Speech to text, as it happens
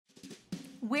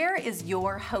Where is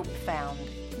your hope found?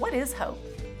 What is hope?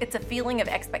 It's a feeling of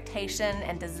expectation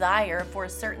and desire for a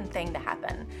certain thing to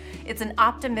happen. It's an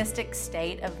optimistic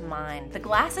state of mind. The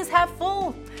glass is half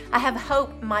full. I have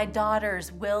hope my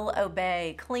daughters will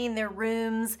obey, clean their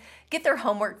rooms, get their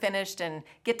homework finished, and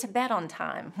get to bed on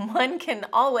time. One can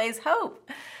always hope.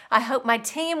 I hope my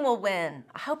team will win.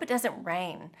 I hope it doesn't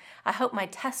rain. I hope my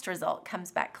test result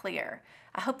comes back clear.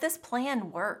 I hope this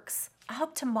plan works. I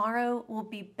hope tomorrow will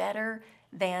be better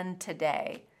than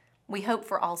today. We hope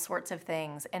for all sorts of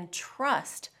things and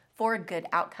trust for a good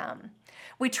outcome.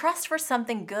 We trust for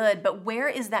something good, but where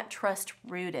is that trust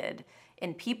rooted?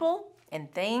 In people, in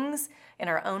things, in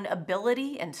our own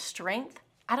ability and strength?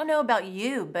 I don't know about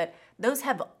you, but those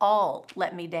have all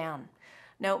let me down.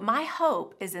 No, my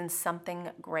hope is in something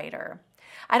greater.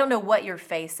 I don't know what you're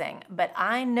facing, but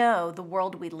I know the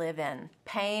world we live in.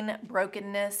 Pain,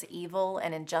 brokenness, evil,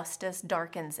 and injustice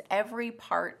darkens every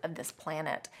part of this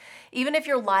planet. Even if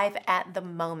your life at the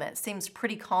moment seems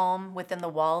pretty calm within the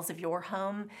walls of your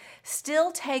home,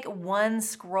 still take one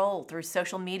scroll through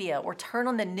social media or turn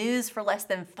on the news for less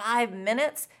than 5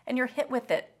 minutes and you're hit with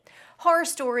it. Horror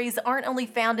stories aren't only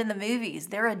found in the movies.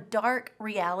 They're a dark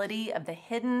reality of the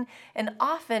hidden and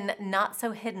often not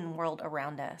so hidden world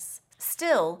around us.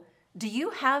 Still, do you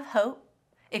have hope?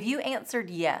 If you answered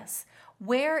yes,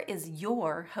 where is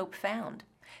your hope found?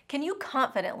 Can you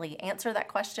confidently answer that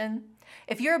question?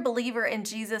 If you're a believer in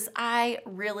Jesus, I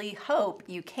really hope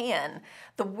you can.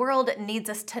 The world needs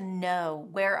us to know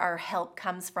where our help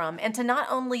comes from and to not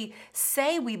only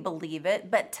say we believe it,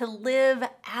 but to live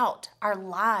out our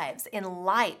lives in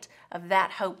light of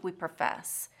that hope we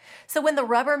profess. So when the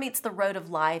rubber meets the road of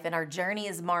life and our journey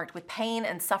is marked with pain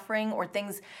and suffering, or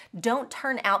things don't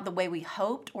turn out the way we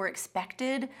hoped or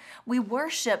expected, we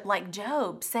worship like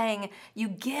Job, saying, "You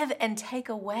give and take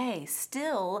away.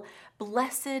 Still,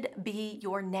 blessed be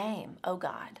your name, O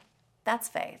God." That's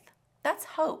faith. That's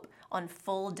hope on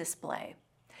full display.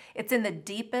 It's in the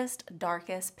deepest,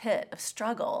 darkest pit of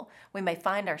struggle we may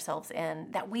find ourselves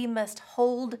in that we must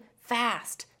hold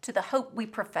fast to the hope we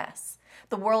profess.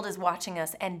 The world is watching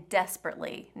us and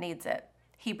desperately needs it.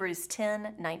 Hebrews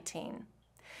 10:19.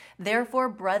 Therefore,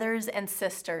 brothers and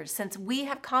sisters, since we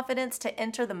have confidence to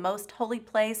enter the most holy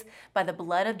place by the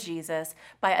blood of Jesus,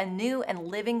 by a new and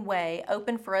living way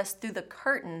open for us through the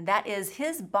curtain that is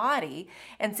his body,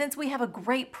 and since we have a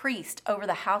great priest over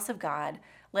the house of God,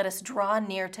 let us draw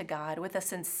near to God with a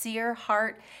sincere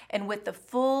heart and with the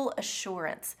full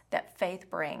assurance that faith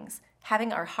brings,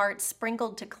 having our hearts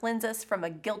sprinkled to cleanse us from a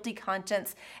guilty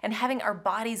conscience and having our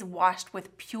bodies washed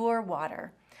with pure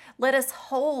water. Let us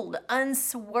hold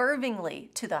unswervingly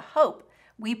to the hope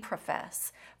we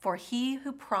profess, for he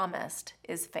who promised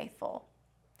is faithful.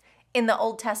 In the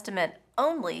Old Testament,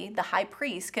 only the high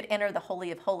priest could enter the Holy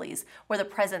of Holies, where the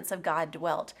presence of God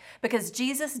dwelt, because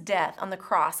Jesus' death on the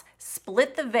cross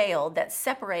split the veil that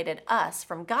separated us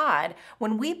from God.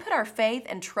 When we put our faith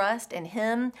and trust in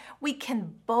him, we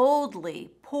can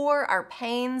boldly pour our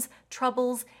pains,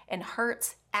 troubles, and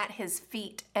hurts at his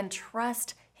feet and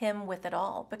trust him with it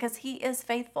all, because he is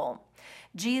faithful.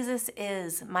 Jesus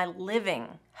is my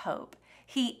living hope.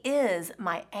 He is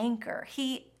my anchor.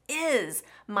 He is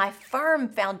my firm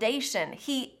foundation.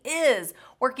 He is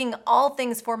working all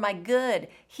things for my good.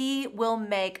 He will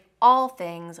make all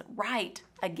things right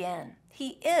again.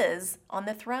 He is on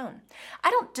the throne. I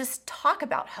don't just talk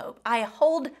about hope. I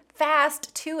hold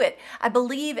fast to it. I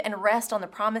believe and rest on the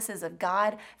promises of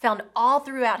God found all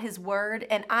throughout his word,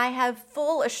 and I have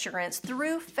full assurance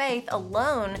through faith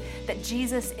alone that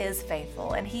Jesus is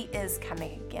faithful and he is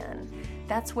coming again.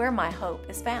 That's where my hope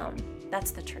is found.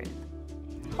 That's the truth.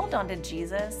 Hold on to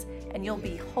Jesus, and you'll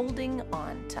be holding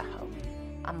on to hope.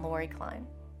 I'm Lori Klein.